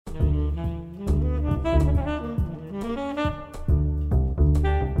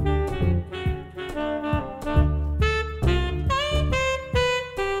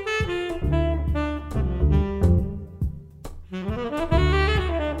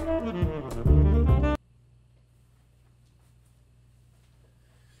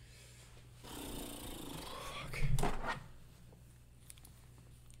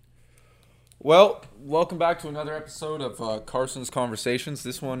Well, welcome back to another episode of Carson's Conversations.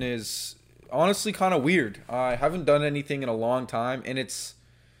 This one is honestly kind of weird. I haven't done anything in a long time, and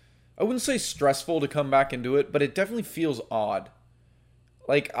I wouldn't say stressful to come back and do it, but it definitely feels odd.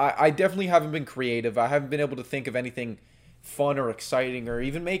 I definitely haven't been creative. I haven't been able to think of anything fun or exciting or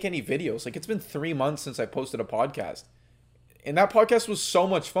even make any videos. It's been 3 months since I posted a podcast, and that podcast was so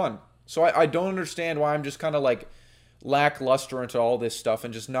much fun. So I don't understand why I'm just kind of lackluster into all this stuff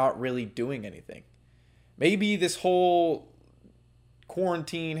and just not really doing anything. Maybe this whole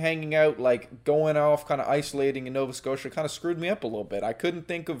quarantine, hanging out, going off, kind of isolating in Nova Scotia kind of screwed me up a little bit. I couldn't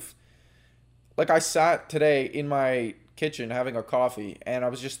think of, I sat today in my kitchen having a coffee and I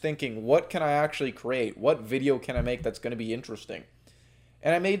was just thinking, what can I actually create? What video can I make that's going to be interesting?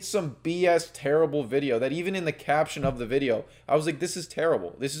 And I made some BS terrible video that even in the caption of the video, I was like, this is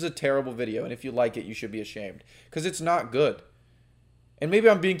terrible. This is a terrible video. And if you like it, you should be ashamed. Because it's not good. And maybe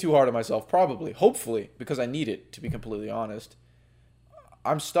I'm being too hard on myself. Probably. Hopefully. Because I need it, to be completely honest.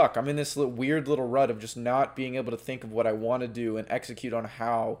 I'm stuck. I'm in this weird little rut of just not being able to think of what I want to do and execute on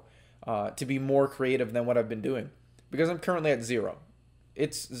how to be more creative than what I've been doing. Because I'm currently at zero.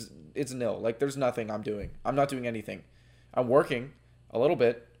 It's nil. There's nothing I'm doing. I'm not doing anything. I'm working a little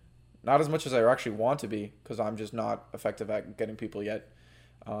bit, not as much as I actually want to be, because I'm just not effective at getting people yet.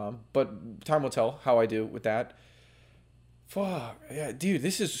 But time will tell how I do with that. Fuck, yeah, dude,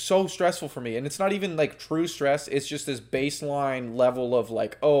 this is so stressful for me, and it's not even true stress. It's just this baseline level of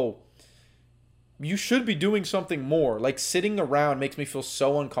oh, you should be doing something more. Sitting around makes me feel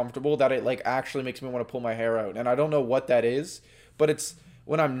so uncomfortable that it actually makes me want to pull my hair out, and I don't know what that is, but it's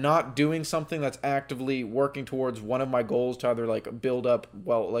when I'm not doing something that's actively working towards one of my goals to either build up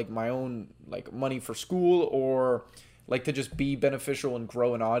my own money for school, or to just be beneficial and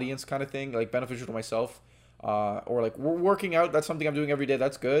grow an audience kind of thing, beneficial to myself, or working out. That's something I'm doing every day.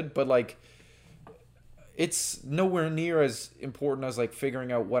 That's good, but it's nowhere near as important as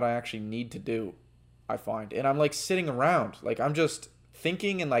figuring out what I actually need to do, I find. And I'm sitting around, I'm just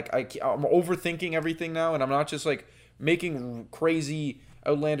thinking, and I'm overthinking everything now, and I'm not just making crazy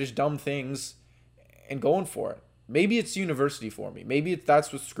outlandish dumb things and going for it. Maybe it's university for me. Maybe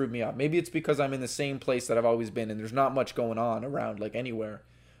that's what screwed me up. Maybe it's because I'm in the same place that I've always been and there's not much going on around anywhere.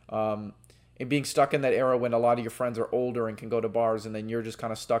 And being stuck in that era when a lot of your friends are older and can go to bars, and then you're just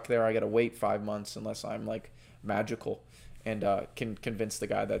kind of stuck there. I gotta wait 5 months unless I'm magical and can convince the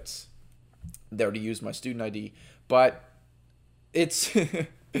guy that's there to use my student ID. But it's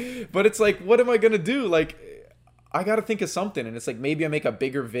what am I gonna do? I got to think of something. And it's maybe I make a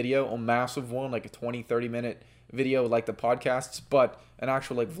bigger video, a massive one, a 20, 30-minute video like the podcasts, but an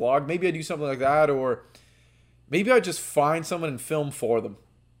actual vlog. Maybe I do something like that, or maybe I just find someone and film for them.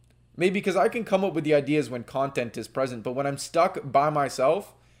 Maybe because I can come up with the ideas when content is present, but when I'm stuck by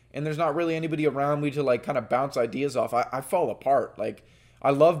myself and there's not really anybody around me to kind of bounce ideas off, I fall apart. I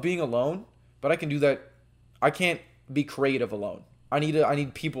love being alone, but I can do that. I can't be creative alone. I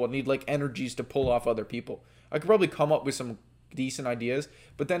need people. I need energies to pull off other people. I could probably come up with some decent ideas,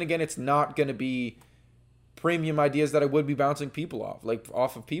 but then again, it's not going to be premium ideas that I would be bouncing people off,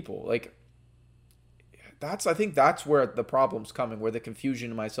 off of people. I think that's where the problem's coming, where the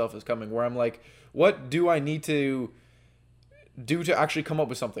confusion in myself is coming, where I'm what do I need to do to actually come up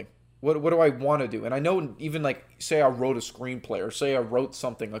with something? What do I want to do? And I know even say I wrote a screenplay, or say I wrote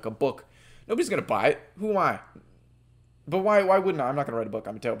something a book, nobody's going to buy it. Who am I? But why wouldn't I? I'm not going to write a book.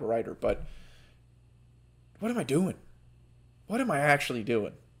 I'm a terrible writer, but what am I doing? What am I actually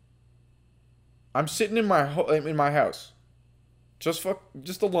doing? I'm sitting in my house, just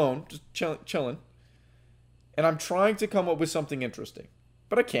alone, just chilling, and I'm trying to come up with something interesting,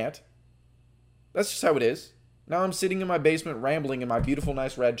 but I can't. That's just how it is. Now I'm sitting in my basement, rambling in my beautiful,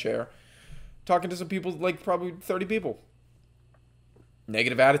 nice red chair, talking to some people, probably 30 people.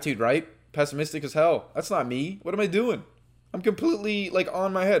 Negative attitude, right? Pessimistic as hell. That's not me. What am I doing? I'm completely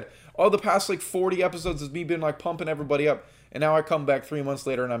on my head. All the past 40 episodes is me being pumping everybody up, and now I come back 3 months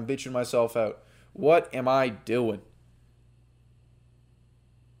later and I'm bitching myself out. What am I doing?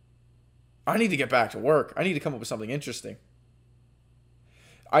 I need to get back to work. I need to come up with something interesting.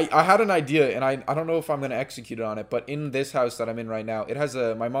 I had an idea, and I don't know if I'm going to execute on it, but in this house that I'm in right now, it has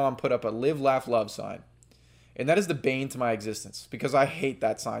my mom put up a live, laugh, love sign. And that is the bane to my existence, because I hate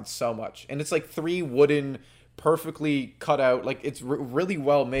that sign so much. And it's 3 wooden, perfectly cut out, it's really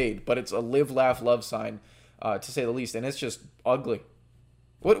well made, but it's a live, laugh, love sign, to say the least, and it's just ugly.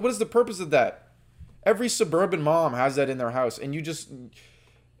 What is the purpose of that? Every suburban mom has that in their house, and you just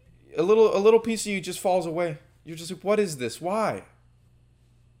a little piece of you just falls away. You're just what is this? Why?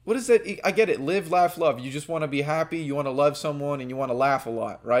 What is that? I get it. Live, laugh, love. You just want to be happy. You want to love someone, and you want to laugh a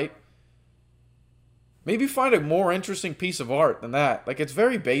lot, right? Maybe find a more interesting piece of art than that. Like, it's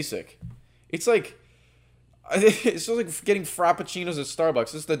very basic. It's like it's just like getting frappuccinos at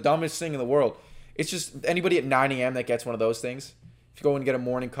Starbucks. It's the dumbest thing in the world. It's just anybody at 9 a.m. that gets one of those things. If you go and get a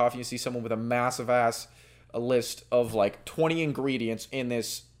morning coffee, you see someone with a massive ass a list of like 20 ingredients in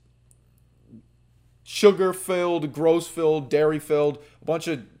this sugar-filled, gross-filled, dairy-filled, a bunch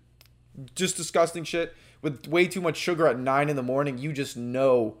of just disgusting shit with way too much sugar at 9 in the morning. You just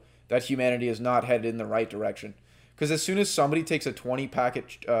know that humanity is not headed in the right direction. Because as soon as somebody takes a 20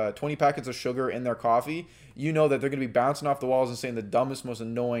 packets of sugar in their coffee, you know that they're going to be bouncing off the walls and saying the dumbest, most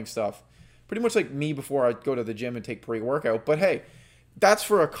annoying stuff. Pretty much like me before I go to the gym and take pre-workout. But hey, that's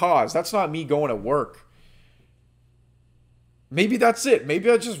for a cause. That's not me going to work. Maybe that's it. Maybe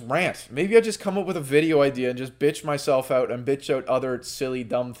I just rant. Maybe I just come up with a video idea and just bitch myself out and bitch out other silly,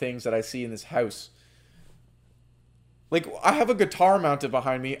 dumb things that I see in this house. Like, I have a guitar mounted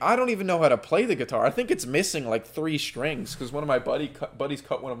behind me. I don't even know how to play the guitar. I think it's missing like 3 strings because one of my buddies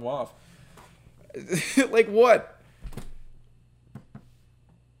cut one of them off. Like, what?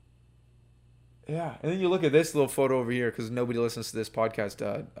 Yeah, and then you look at this little photo over here because nobody listens to this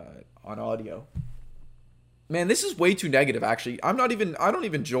podcast on audio. Man, this is way too negative, actually. I don't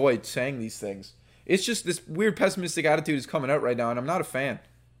even enjoy saying these things. It's just this weird pessimistic attitude is coming out right now, and I'm not a fan.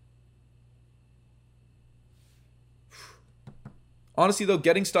 Honestly, though,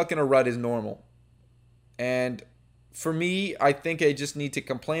 getting stuck in a rut is normal. And for me, I think I just need to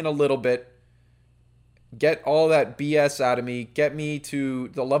complain a little bit, get all that BS out of me, get me to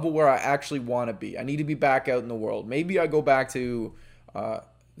the level where I actually want to be. I need to be back out in the world. Maybe I go back to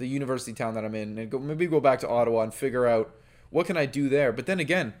the university town that I'm in and maybe go back to Ottawa and figure out what can I do there. But then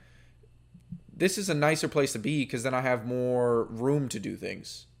again, this is a nicer place to be because then I have more room to do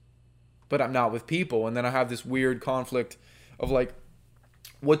things. But I'm not with people. And then I have this weird conflict of like,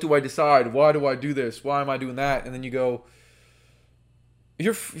 what do I decide? Why do I do this? Why am I doing that? And then you go,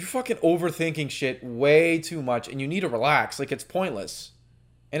 you're fucking overthinking shit way too much and you need to relax. Like, it's pointless.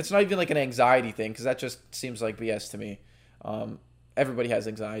 And it's not even like an anxiety thing because that just seems like BS to me. Everybody has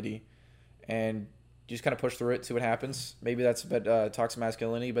anxiety and you just kind of push through it, see what happens. Maybe that's a bit toxic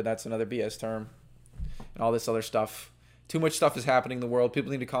masculinity, but that's another BS term and all this other stuff. Too much stuff is happening in the world. People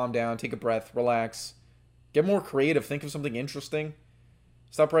need to calm down, take a breath, relax, get more creative, think of something interesting.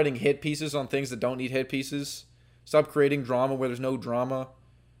 Stop writing hit pieces on things that don't need hit pieces. Stop creating drama where there's no drama.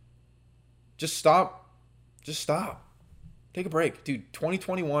 Just stop. Just stop. Take a break. Dude,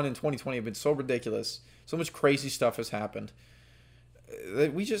 2021 and 2020 have been so ridiculous. So much crazy stuff has happened.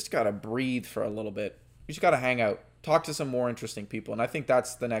 We just got to breathe for a little bit. We just got to hang out. Talk to some more interesting people. And I think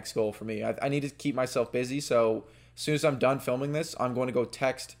that's the next goal for me. I need to keep myself busy. So as soon as I'm done filming this, I'm going to go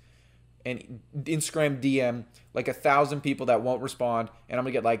text and Instagram DM like 1,000 people that won't respond. And I'm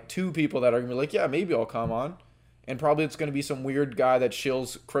going to get like 2 people that are going to be like, yeah, maybe I'll come on. And probably it's going to be some weird guy that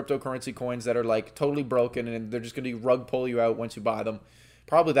shills cryptocurrency coins that are like totally broken and they're just going to rug pull you out once you buy them.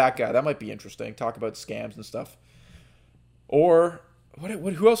 Probably that guy. That might be interesting. Talk about scams and stuff. Or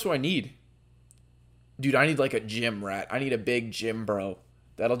who else do I need? Dude, I need like a gym rat. I need a big gym bro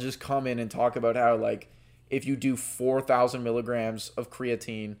that'll just come in and talk about how like if you do 4,000 milligrams of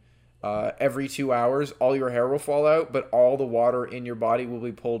creatine every 2 hours, all your hair will fall out, but all the water in your body will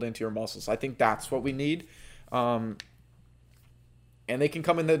be pulled into your muscles. I think that's what we need. And they can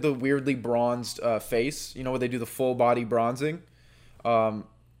come in the weirdly bronzed face, you know, where they do the full body bronzing.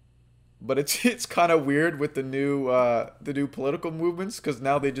 But it's kind of weird with the new political movements because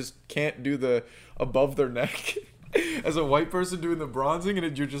now they just can't do the above their neck as a white person doing the bronzing,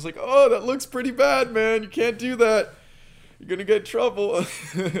 and you're just like, oh, that looks pretty bad, man. You can't do that. You're gonna get in trouble.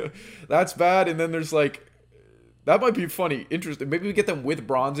 That's bad. And then there's like, that might be funny, interesting. Maybe we get them with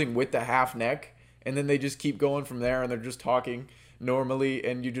bronzing with the half neck. And then they just keep going from there and they're just talking normally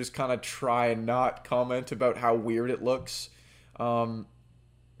and you just kind of try and not comment about how weird it looks.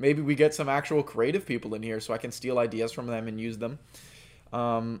 Maybe we get some actual creative people in here so I can steal ideas from them and use them.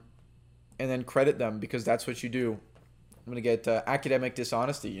 And then credit them because that's what you do. I'm going to get academic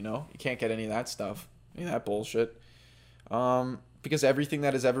dishonesty, you know? You can't get any of that stuff. Any of that bullshit. Because everything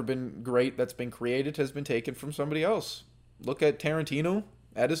that has ever been great that's been created has been taken from somebody else. Look at Tarantino,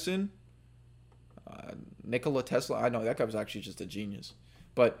 Edison, Nikola Tesla. I know that guy was actually just a genius.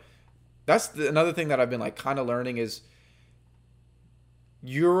 But that's another thing that I've been like kind of learning is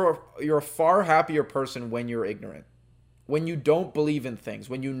you're a far happier person when you're ignorant. When you don't believe in things,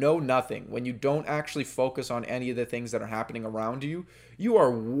 when you know nothing, when you don't actually focus on any of the things that are happening around you, you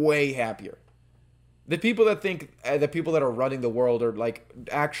are way happier. The people that think the people that are running the world are like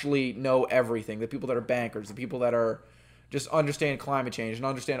actually know everything. The people that are bankers, the people that are just understand climate change and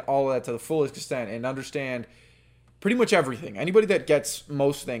understand all of that to the fullest extent and understand pretty much everything. Anybody that gets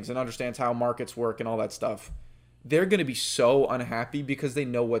most things and understands how markets work and all that stuff, they're going to be so unhappy because they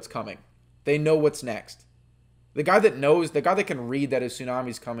know what's coming. They know what's next. The guy that can read that a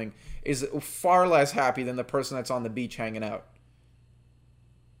tsunami's coming is far less happy than the person that's on the beach hanging out.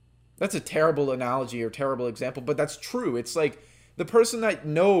 That's a terrible analogy or terrible example, but that's true. It's like the person that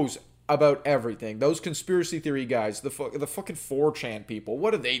knows about everything, those conspiracy theory guys, the fucking 4chan people,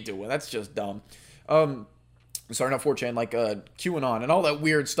 what are they doing? That's just dumb. Sorry, not 4chan, like QAnon and all that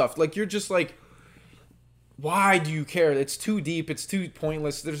weird stuff. Like, you're just like, why do you care? It's too deep. It's too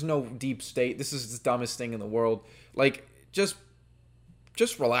pointless. There's no deep state. This is the dumbest thing in the world. Like, just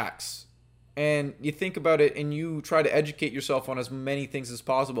relax. And you think about it and you try to educate yourself on as many things as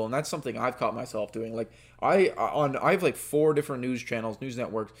possible. And that's something I've caught myself doing. Like, I have like 4 different news channels, news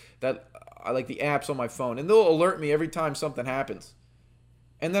networks, that I like the apps on my phone. And they'll alert me every time something happens.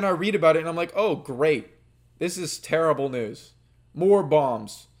 And then I read about it and I'm like, oh, great. This is terrible news. More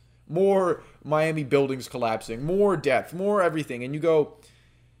bombs. More Miami buildings collapsing, more death, more everything. And you go,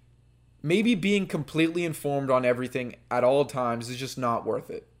 maybe being completely informed on everything at all times is just not worth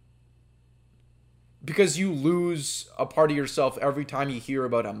it. Because you lose a part of yourself every time you hear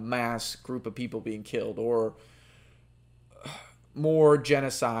about a mass group of people being killed, or more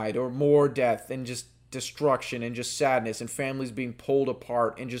genocide, or more death, and just destruction, and just sadness, and families being pulled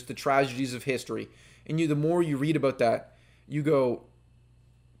apart, and just the tragedies of history. And the more you read about that, you go,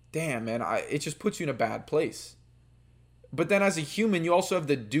 damn, man, it just puts you in a bad place. But then as a human, you also have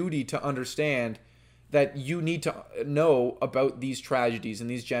the duty to understand that you need to know about these tragedies and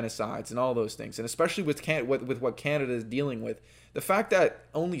these genocides and all those things. And especially with what Canada is dealing with. The fact that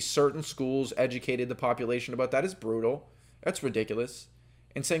only certain schools educated the population about that is brutal. That's ridiculous.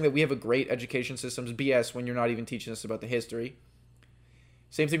 And saying that we have a great education system is BS when you're not even teaching us about the history.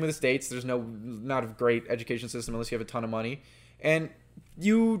 Same thing with the States. There's not a great education system unless you have a ton of money. And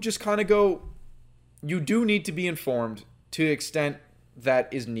you just kind of go, you do need to be informed to the extent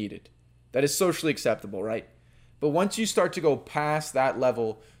that is needed, that is socially acceptable, right? But once you start to go past that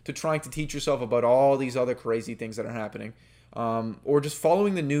level to trying to teach yourself about all these other crazy things that are happening, or just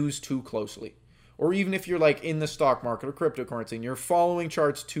following the news too closely, or even if you're like in the stock market or cryptocurrency and you're following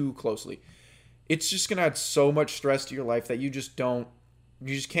charts too closely, it's just going to add so much stress to your life that you just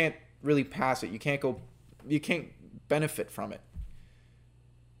can't really pass it. You can't benefit from it.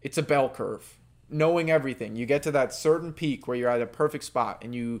 It's a bell curve. Knowing everything, you get to that certain peak where you're at a perfect spot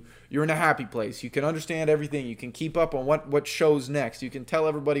and you're in a happy place. You can understand everything. You can keep up on what shows next. You can tell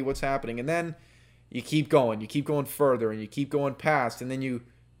everybody what's happening, and then you keep going. You keep going further, and you keep going past, and then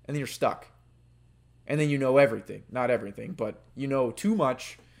you're stuck. And then you know everything, not everything, but you know too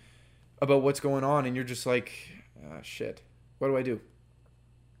much about what's going on, and you're just like, shit. What do I do?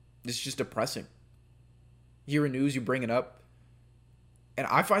 It's just depressing. You hear news, you bring it up. And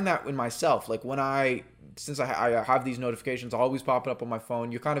I find that in myself, like since I have these notifications always popping up on my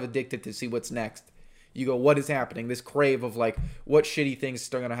phone, you're kind of addicted to see what's next. You go, what is happening? This crave of like, what shitty things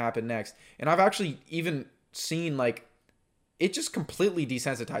are going to happen next? And I've actually even seen like, it just completely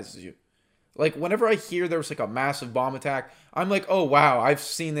desensitizes you. Like whenever I hear there was like a massive bomb attack, I'm like, oh wow, I've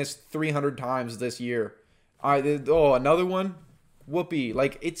seen this 300 times this year. Another one? Whoopee.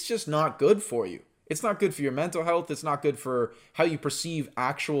 Like, it's just not good for you. It's not good for your mental health. It's not good for how you perceive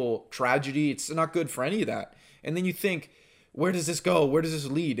actual tragedy. It's not good for any of that. And then you think, where does this go? Where does this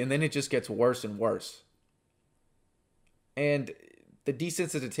lead? And then it just gets worse and worse. And the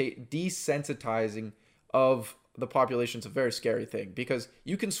desensitizing of the population is a very scary thing, because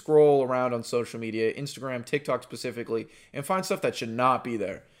you can scroll around on social media, Instagram, TikTok specifically, and find stuff that should not be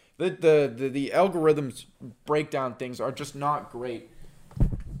there. The algorithms breakdown things are just not great.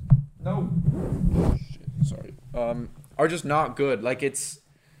 No. Shit, sorry. Are just not good. Like it's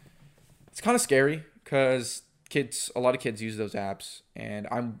kind of scary because a lot of kids use those apps, and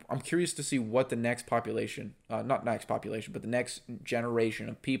I'm curious to see what the next population, not next population, but the next generation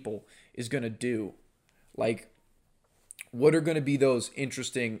of people is going to do. Like, what are going to be those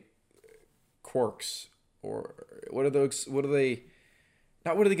interesting quirks, or what are they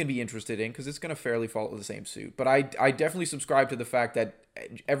going to be interested in? Because it's going to fairly follow the same suit. But I definitely subscribe to the fact that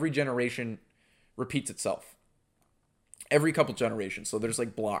every generation repeats itself. Every couple generations. So there's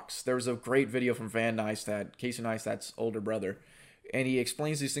like blocks. There was a great video from Van Neistat, Casey Neistat's older brother. And he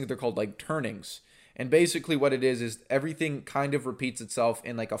explains these things. They're called like turnings. And basically what it is everything kind of repeats itself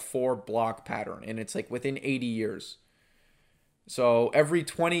in like a 4-block pattern. And it's like within 80 years. So every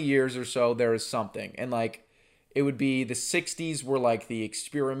 20 years or so, there is something. And like, It would be the 60s were like the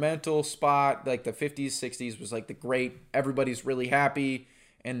experimental spot, like the 50s, 60s was like the great, everybody's really happy.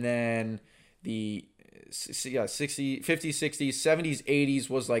 And then the yeah, 60, 50s, 60s, 70s, 80s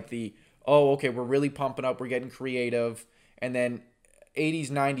was like the, oh, okay, we're really pumping up, we're getting creative. And then 80s,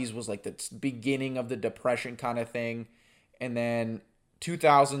 90s was like the beginning of the depression kind of thing. And then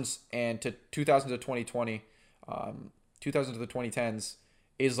 2000s and to 2000 to 2020, 2000 to the 2010s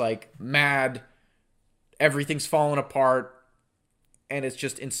is like mad, everything's falling apart, and it's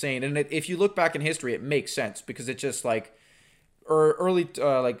just insane. And if you look back in history, it makes sense because it's just like early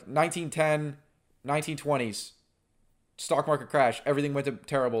like 1910, 1920s stock market crash, everything went to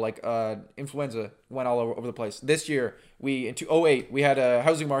terrible, like influenza went all over the place. This year we into '08 we had a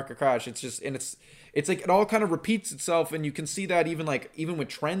housing market crash. It's just, and it's like it all kind of repeats itself, and you can see that even with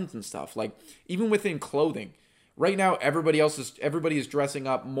trends and stuff, like even within clothing. Right now, everybody is dressing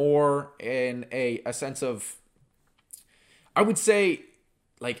up more in a sense of, I would say,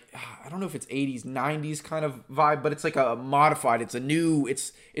 like, I don't know if it's 80s, 90s kind of vibe, but it's like a modified. It's a new.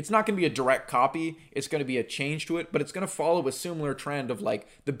 It's not going to be a direct copy. It's going to be a change to it, but it's going to follow a similar trend of like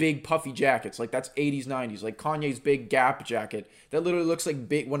the big puffy jackets. Like that's 80s, 90s. Like Kanye's big Gap jacket that literally looks like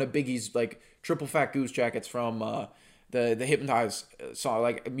one of Biggie's like triple fat goose jackets from the Hypnotize song,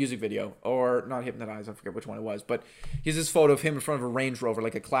 like music video, or not Hypnotize, I forget which one it was, but here's this photo of him in front of a Range Rover,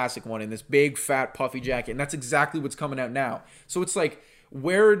 like a classic one, in this big fat puffy jacket, and that's exactly what's coming out now. So it's like,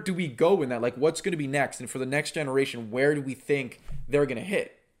 where do we go in that? Like, what's going to be next? And for the next generation, where do we think they're going to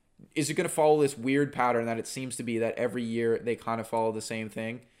hit? Is it going to follow this weird pattern that it seems to be that every year they kind of follow the same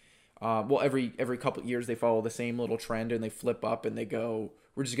thing? Well, every couple of years they follow the same little trend and they flip up and they go,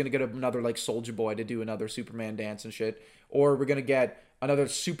 we're just going to get another like Soulja Boy to do another Superman dance and shit. Or we're going to get another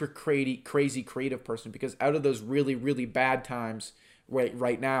super crazy creative person, because out of those really, really bad times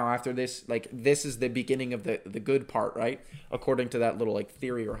right now, after this, like this is the beginning of the good part, right? According to that little like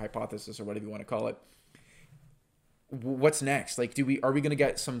theory or hypothesis or whatever you want to call it. What's next? Like, are we going to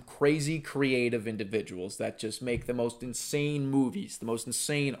get some crazy creative individuals that just make the most insane movies, the most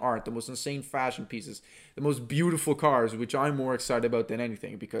insane art, the most insane fashion pieces, the most beautiful cars, which I'm more excited about than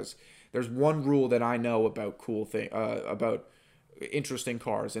anything, because there's one rule that I know about about interesting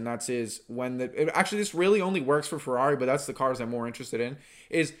cars, and that's is actually this really only works for Ferrari, but that's the cars I'm more interested in,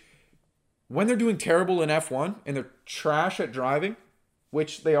 is when they're doing terrible in F1 and they're trash at driving,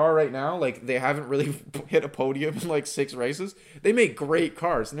 which they are right now. Like, they haven't really hit a podium in like 6 races. They make great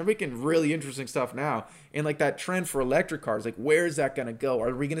cars, and they're making really interesting stuff now. And like that trend for electric cars, like where is that going to go?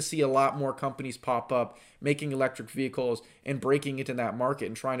 Are we going to see a lot more companies pop up making electric vehicles and breaking into that market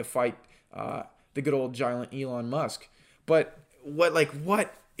and trying to fight the good old giant Elon Musk? But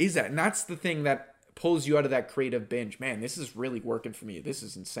what is that? And that's the thing that pulls you out of that creative binge. Man, this is really working for me. This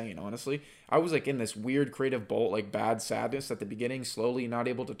is insane, honestly. I was like in this weird creative bolt, like bad sadness at the beginning, slowly not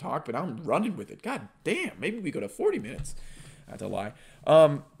able to talk, but I'm running with it. God damn, maybe we go to 40 minutes. That's a lie.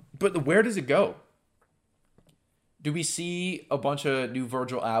 But where does it go? Do we see a bunch of new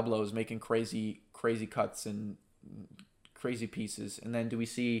Virgil Ablohs making crazy cuts and crazy pieces? And then do we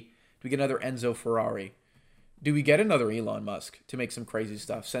get another Enzo Ferrari? Do we get another Elon Musk to make some crazy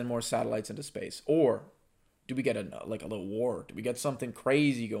stuff, send more satellites into space? Or do we get a little war? Do we get something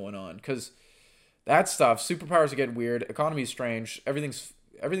crazy going on? Because that stuff, superpowers are getting weird, economy's strange, everything's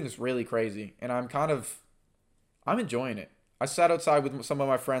really crazy, and I'm enjoying it. I sat outside with some of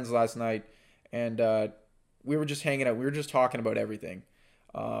my friends last night, and we were just hanging out. We were just talking about everything.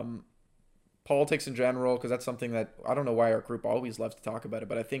 Politics in general, because that's something that I don't know why our group always loves to talk about it,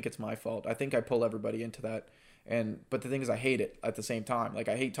 but I think it's my fault. I think I pull everybody into that. But the thing is, I hate it at the same time. Like,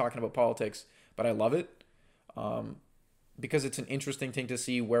 I hate talking about politics, but I love it, because it's an interesting thing to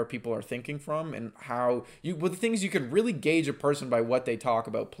see where people are thinking from, and the things you can really gauge a person by what they talk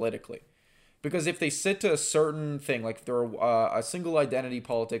about politically. Because if they sit to a certain thing, like if they're a single identity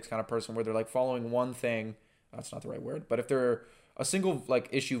politics kind of person where they're like following one thing, that's not the right word, but if they're a single like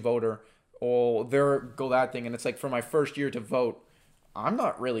issue voter, or they're go that thing, and it's like for my first year to vote, I'm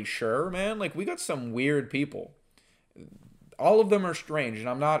not really sure, man. Like, we got some weird people. All of them are strange, and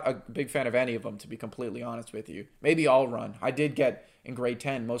I'm not a big fan of any of them, to be completely honest with you. Maybe I'll run. I did get in grade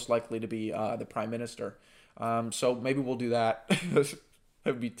 10 most likely to be the prime minister. So maybe we'll do that. That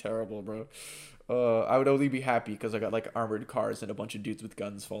would be terrible, bro. I would only be happy because I got like armored cars and a bunch of dudes with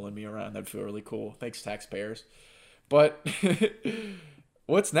guns following me around. That'd feel really cool. Thanks, taxpayers. But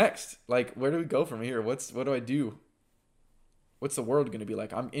what's next? Like, where do we go from here? What do I do? What's the world going to be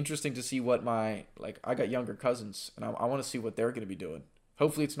like? I'm interesting to see what I got younger cousins, and I want to see what they're going to be doing.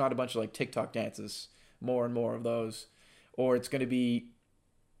 Hopefully it's not a bunch of like TikTok dances, more and more of those, or it's going to be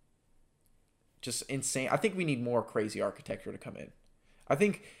just insane. I think we need more crazy architecture to come in. I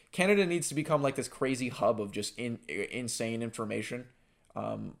think Canada needs to become like this crazy hub of just insane information.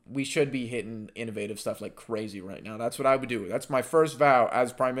 We should be hitting innovative stuff like crazy right now. That's what I would do. That's my first vow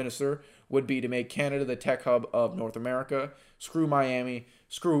as Prime Minister, would be to make Canada the tech hub of North America. Screw Miami,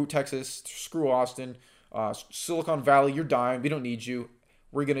 screw Texas, screw Austin, Silicon Valley, you're dying. We don't need you.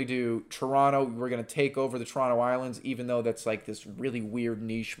 We're going to do Toronto. We're going to take over the Toronto Islands, even though that's like this really weird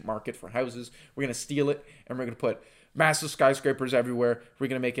niche market for houses. We're going to steal it, and we're going to put massive skyscrapers everywhere. We're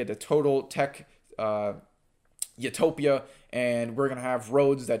going to make it a total tech utopia, and we're going to have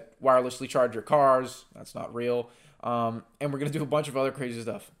roads that wirelessly charge your cars. That's not real. And we're going to do a bunch of other crazy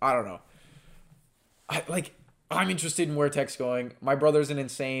stuff. I don't know. I'm interested in where tech's going. My brother's an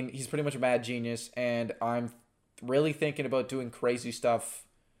insane. He's pretty much a mad genius, and I'm really thinking about doing crazy stuff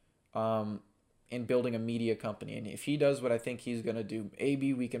in building a media company. And if he does what I think he's going to do,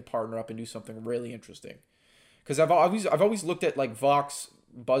 maybe we can partner up and do something really interesting. Because I've always looked at like Vox,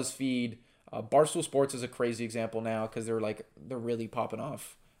 BuzzFeed, Barstool Sports is a crazy example now because they're really popping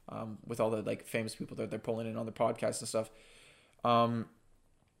off with all the like famous people that they're pulling in on their podcasts and stuff.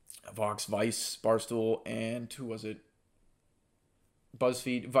 Vox, Vice, Barstool, and who was it?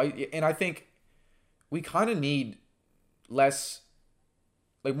 BuzzFeed, Vice, and I think we kind of need less,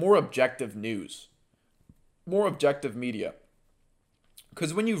 like more objective news, more objective media.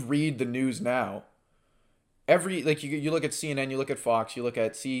 Because when you read the news now, you look at CNN, you look at Fox, you look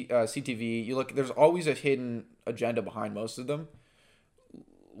at CTV, there's always a hidden agenda behind most of them.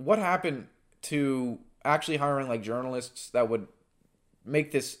 What happened to actually hiring like journalists that would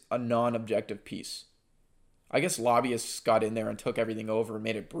make this a non-objective piece? I guess lobbyists got in there and took everything over and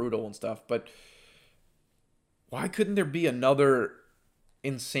made it brutal and stuff, but why couldn't there be another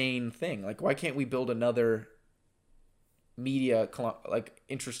insane thing? Like, why can't we build another media like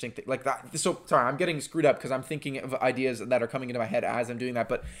interesting thing like that? So sorry, I'm getting screwed up because I'm thinking of ideas that are coming into my head as I'm doing that,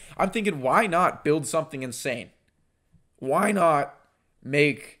 but I'm thinking, why not build something insane? Why not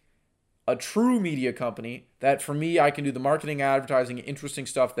make a true media company that, for me, I can do the marketing, advertising, interesting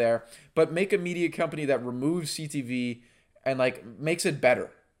stuff there, but make a media company that removes CTV and like makes it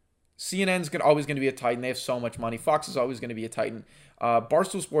better. CNN's always going to be a titan. They have so much money. Fox is always going to be a titan.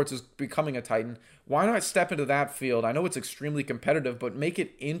 Barstool Sports is becoming a titan. Why not step into that field? I know it's extremely competitive, but make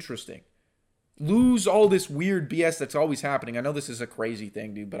it interesting. Lose all this weird BS that's always happening. I know this is a crazy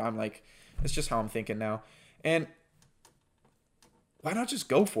thing, dude, but I'm like, it's just how I'm thinking now. And why not just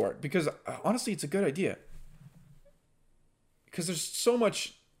go for it? Because honestly, it's a good idea. Because there's so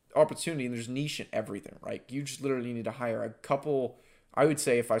much opportunity and there's niche in everything, right? You just literally need to hire a couple. I would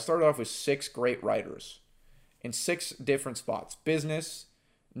say if I started off with 6 great writers in 6 different spots, business,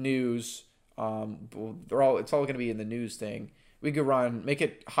 news, it's all going to be in the news thing. We could make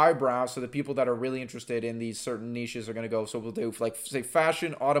it highbrow so the people that are really interested in these certain niches are going to go. So we'll do like say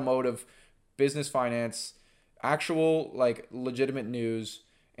fashion, automotive, business, finance, actual like legitimate news,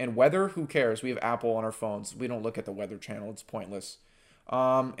 and weather. Who cares? We have Apple on our phones. We don't look at the weather channel. It's pointless.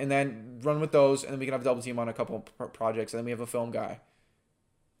 And then run with those, and then we can have a double team on a couple of projects, and then we have a film guy.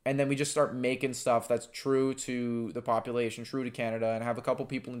 And then we just start making stuff that's true to the population, true to Canada, and have a couple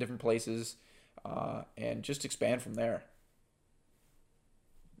people in different places, and just expand from there.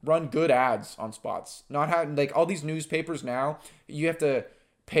 Run good ads on spots. Not having like all these newspapers now, you have to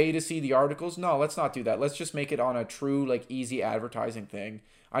pay to see the articles. No, let's not do that. Let's just make it on a true like easy advertising thing.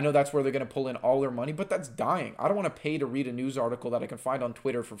 I know that's where they're going to pull in all their money, but that's dying. I don't want to pay to read a news article that I can find on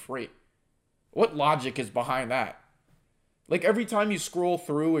Twitter for free. What logic is behind that? Like every time you scroll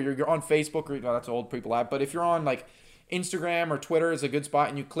through, or you're on Facebook, or that's old people app, but if you're on like Instagram or Twitter is a good spot,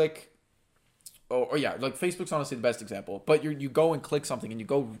 and you click, or yeah, like Facebook's honestly the best example, but you go and click something and you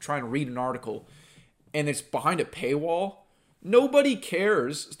go try and read an article and it's behind a paywall. Nobody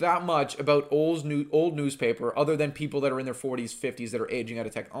cares that much about old newspaper other than people that are in their 40s, 50s that are aging out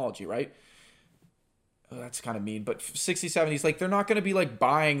of technology, right? Oh, that's kind of mean, but 60s, 70s, like they're not going to be like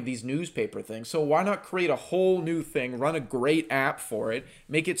buying these newspaper things. So why not create a whole new thing, run a great app for it,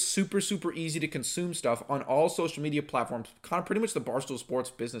 make it super, super easy to consume stuff on all social media platforms, kind of pretty much the Barstool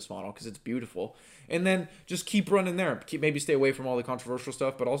Sports business model because it's beautiful. And then just keep running there. Maybe stay away from all the controversial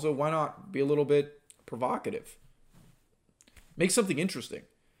stuff, but also why not be a little bit provocative? Make something interesting.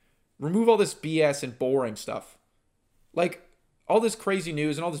 Remove all this BS and boring stuff. Like all this crazy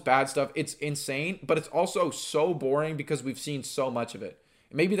news and all this bad stuff, it's insane, but it's also so boring because we've seen so much of it.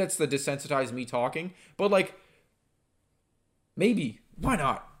 Maybe that's the desensitized me talking, but like maybe why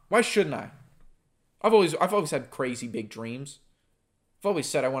not? Why shouldn't I? I've always had crazy big dreams. I've always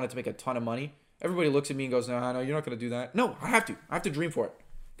said I wanted to make a ton of money. Everybody looks at me and goes, "No, you're not going to do that." No, I have to. I have to dream for it.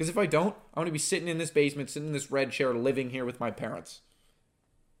 Because if I don't, I'm going to be sitting in this basement, sitting in this red chair, living here with my parents.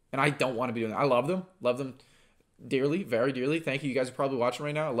 And I don't want to be doing that. I love them. Love them dearly, very dearly. Thank you. You guys are probably watching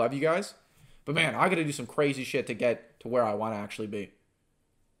right now. I love you guys. But man, I got to do some crazy shit to get to where I want to actually be.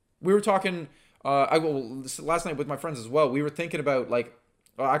 We were talking last night with my friends as well. We were thinking about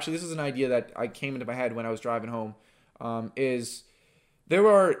actually this is an idea that I came into my head when I was driving home. Is there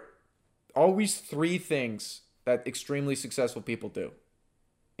are always three things that extremely successful people do,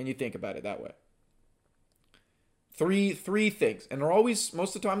 and you think about it that way. Three things, and they're always,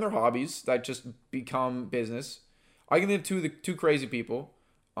 most of the time, they're hobbies that just become business. I can name two crazy people.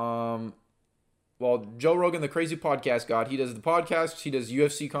 Well, Joe Rogan, the crazy podcast god, he does the podcast, he does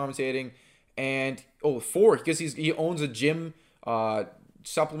UFC commentating, and four, because he owns a gym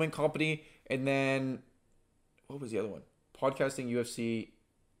supplement company, and then what was the other one? Podcasting, UFC,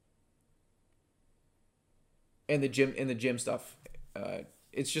 and the gym stuff.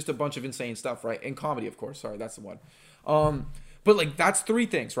 It's just a bunch of insane stuff, right? And comedy, of course. Sorry, that's the one. But that's three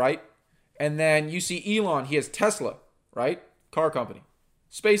things, right? And then you see Elon, he has Tesla, right? Car company.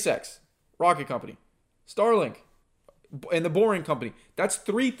 SpaceX, rocket company. Starlink, and the Boring Company. That's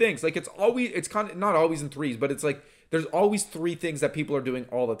three things. It's kind of not always in threes, but it's there's always three things that people are doing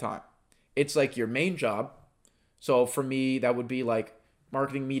all the time. It's your main job. So for me, that would be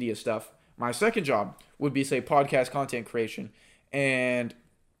marketing, media stuff. My second job would be, say, podcast content creation. And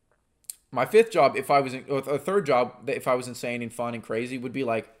my fifth job, a third job, if I was insane and fun and crazy, would be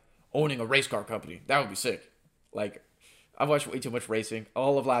owning a race car company. That would be sick. I've watched way too much racing.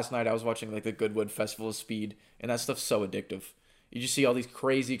 All of last night I was watching the Goodwood Festival of Speed, and that stuff's so addictive. You just see all these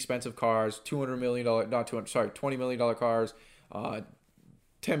crazy expensive cars, $20 million cars,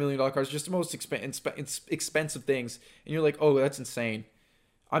 $10 million cars, just the most expensive things. And you're like, oh, that's insane.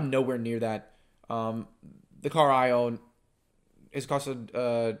 I'm nowhere near that. The car I own is bought it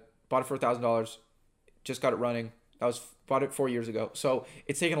for $1,000. Just got it running. Bought it 4 years ago. So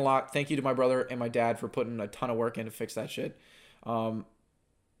it's taken a lot. Thank you to my brother and my dad for putting a ton of work in to fix that shit. But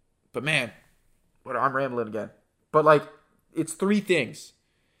man, I'm rambling again. But it's three things.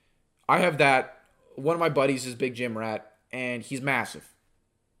 I have that. One of my buddies is Big Gym Rat, and he's massive.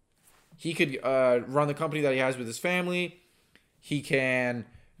 He could run the company that he has with his family. He can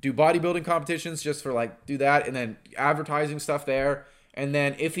do bodybuilding competitions just for do that, and then advertising stuff there. And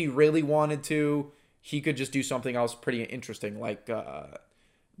then if he really wanted to, he could just do something else pretty interesting,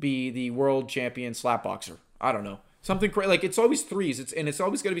 be the world champion slap boxer. I don't know. Something crazy. It's always threes. It's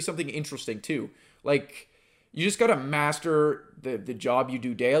always going to be something interesting too. You just got to master the job you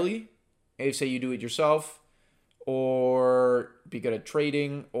do daily. If say you do it yourself, or be good at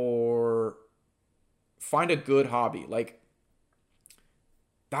trading, or find a good hobby.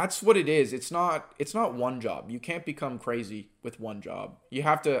 That's what it is. It's not one job. You can't become crazy with one job. You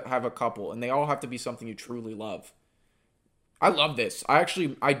have to have a couple, and they all have to be something you truly love. I love this.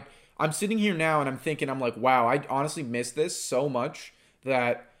 I'm sitting here now and I'm thinking, I'm wow, I honestly miss this so much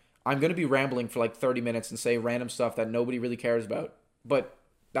that I'm going to be rambling for 30 minutes and say random stuff that nobody really cares about. But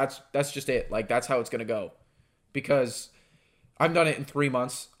that's just it. That's how it's going to go. Because I've done it in 3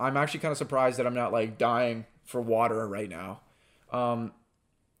 months. I'm actually kind of surprised that I'm not dying for water right now.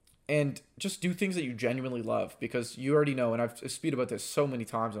 And just do things that you genuinely love, because you already know, and I've speak about this so many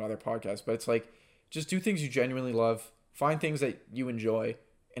times on other podcasts, but it's just do things you genuinely love, find things that you enjoy,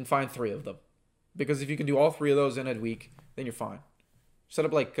 and find 3 of them. Because if you can do all 3 of those in a week, then you're fine. Set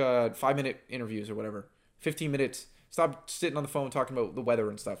up 5-minute interviews or whatever, 15 minutes. Stop sitting on the phone talking about the weather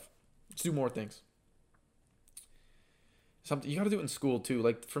and stuff. Let's do more things. You got to do it in school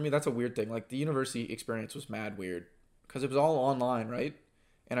too. For me, that's a weird thing. The university experience was mad weird because it was all online, right?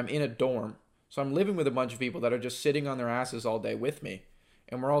 And I'm in a dorm. So I'm living with a bunch of people that are just sitting on their asses all day with me.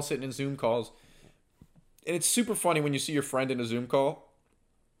 And we're all sitting in Zoom calls. And it's super funny when you see your friend in a Zoom call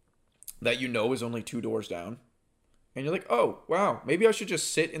that you know is only 2 doors down. And you're like, oh, wow, maybe I should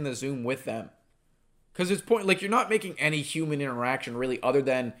just sit in the Zoom with them. Because it's you're not making any human interaction really, other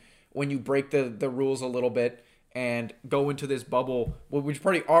than when you break the rules a little bit and go into this bubble, which is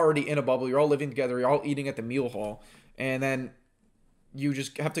probably already in a bubble. You're all living together. You're all eating at the meal hall. And then you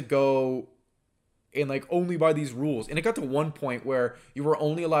just have to go and only by these rules. And it got to one point where you were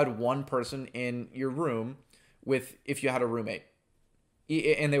only allowed one person in your room if you had a roommate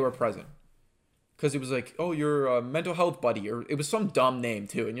and they were present. Because it was oh, you're a mental health buddy, or it was some dumb name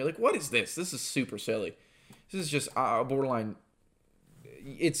too. And you're like, what is this? This is super silly. This is just borderline.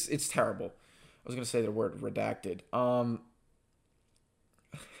 It's terrible. I was going to say the word redacted.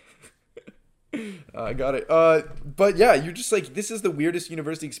 I got it. But yeah, you're just this is the weirdest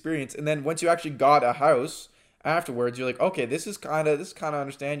university experience. And then once you actually got a house afterwards, you're like, okay, this kind of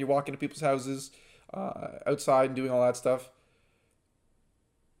understand. You're walking to people's houses, outside and doing all that stuff,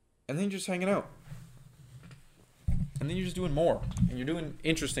 and then you're just hanging out, and then you're just doing more, and you're doing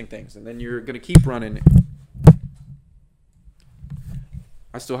interesting things, and then you're gonna keep running.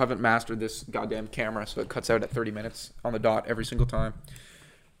 I still haven't mastered this goddamn camera, so it cuts out at 30 minutes on the dot every single time.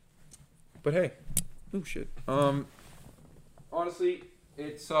 But hey, oh shit. Honestly,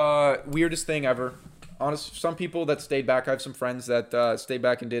 it's weirdest thing ever. Some people that stayed back. I have some friends that stayed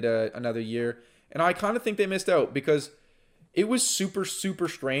back and did another year, and I kind of think they missed out because it was super super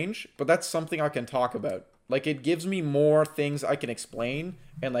strange. But that's something I can talk about. Like, it gives me more things I can explain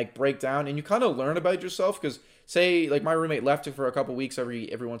and like break down, and you kind of learn about yourself because say like my roommate left it for a couple weeks every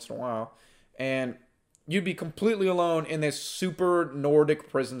once in a while, and you'd be completely alone in this super Nordic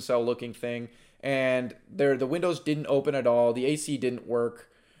prison cell looking thing, and the windows didn't open at all, the AC didn't work.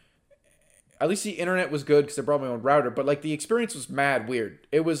 At least the internet was good because I brought my own router, but like the experience was mad weird.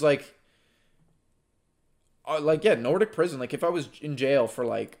 It was like yeah, Nordic prison. Like if I was in jail for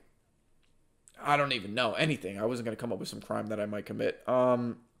like, I don't even know anything, I wasn't gonna come up with some crime that I might commit.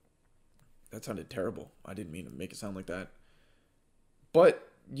 That sounded terrible. I didn't mean to make it sound like that. But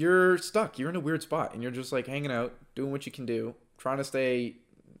you're stuck. You're in a weird spot, and you're just like hanging out, doing what you can do, trying to stay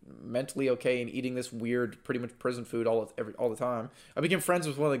mentally okay, and eating this weird, pretty much prison food all the time. I became friends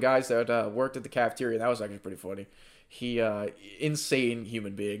with one of the guys that worked at the cafeteria. And that was actually pretty funny. He insane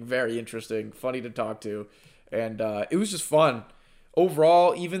human being, very interesting, funny to talk to, and it was just fun.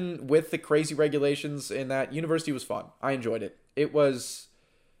 Overall, even with the crazy regulations in that, university was fun. I enjoyed it.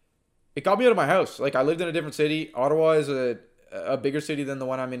 It got me out of my house. Like, I lived in a different city. Ottawa is a bigger city than the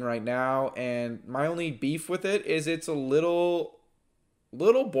one I'm in right now, and my only beef with it is it's a little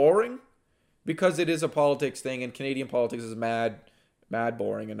boring because it is a politics thing, and Canadian politics is mad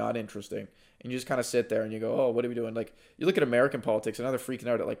boring and not interesting. And you just kind of sit there and you go, oh, what are we doing? Like, you look at American politics, and now they're freaking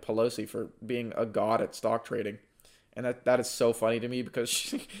out at like Pelosi for being a god at stock trading. And that is so funny to me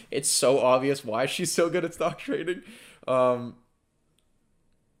because it's so obvious why she's so good at stock trading.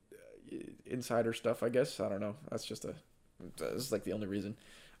 Insider stuff, I guess. I don't know. That's like the only reason.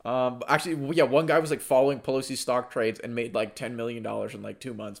 Actually, yeah, one guy was like following Pelosi's stock trades and made like $10 million in like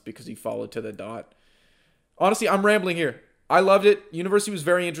 2 months because he followed to the dot. Honestly, I'm rambling here. I loved it. University was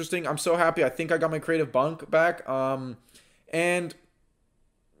very interesting. I'm so happy. I think I got my creative bunk back. And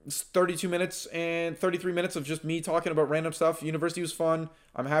it's 32 minutes and 33 minutes of just me talking about random stuff. University was fun.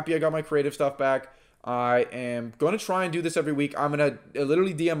 I'm happy I got my creative stuff back. I am going to try and do this every week. I'm going to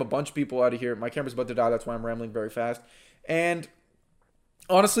literally DM a bunch of people out of here. My camera's about to die. That's why I'm rambling very fast. And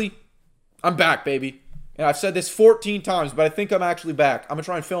honestly, I'm back, baby. And I've said this 14 times, but I think I'm actually back. I'm going to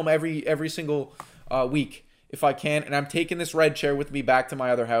try and film every single week if I can. And I'm taking this red chair with me back to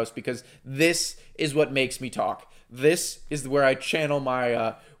my other house because this is what makes me talk. This is where I channel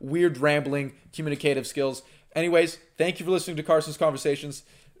my weird, rambling, communicative skills. Anyways, thank you for listening to Carson's Conversations.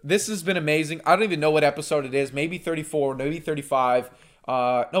 This has been amazing. I don't even know what episode it is. Maybe 34, maybe 35.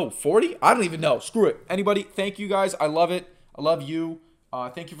 No, 40? I don't even know. Screw it. Anybody, thank you guys. I love it. I love you.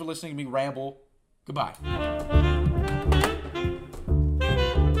 Thank you for listening to me ramble. Goodbye.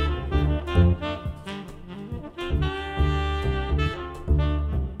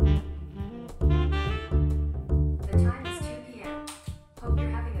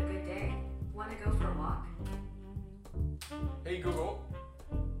 Hey Google,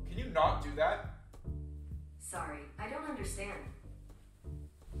 can you not do that? Sorry, I don't understand.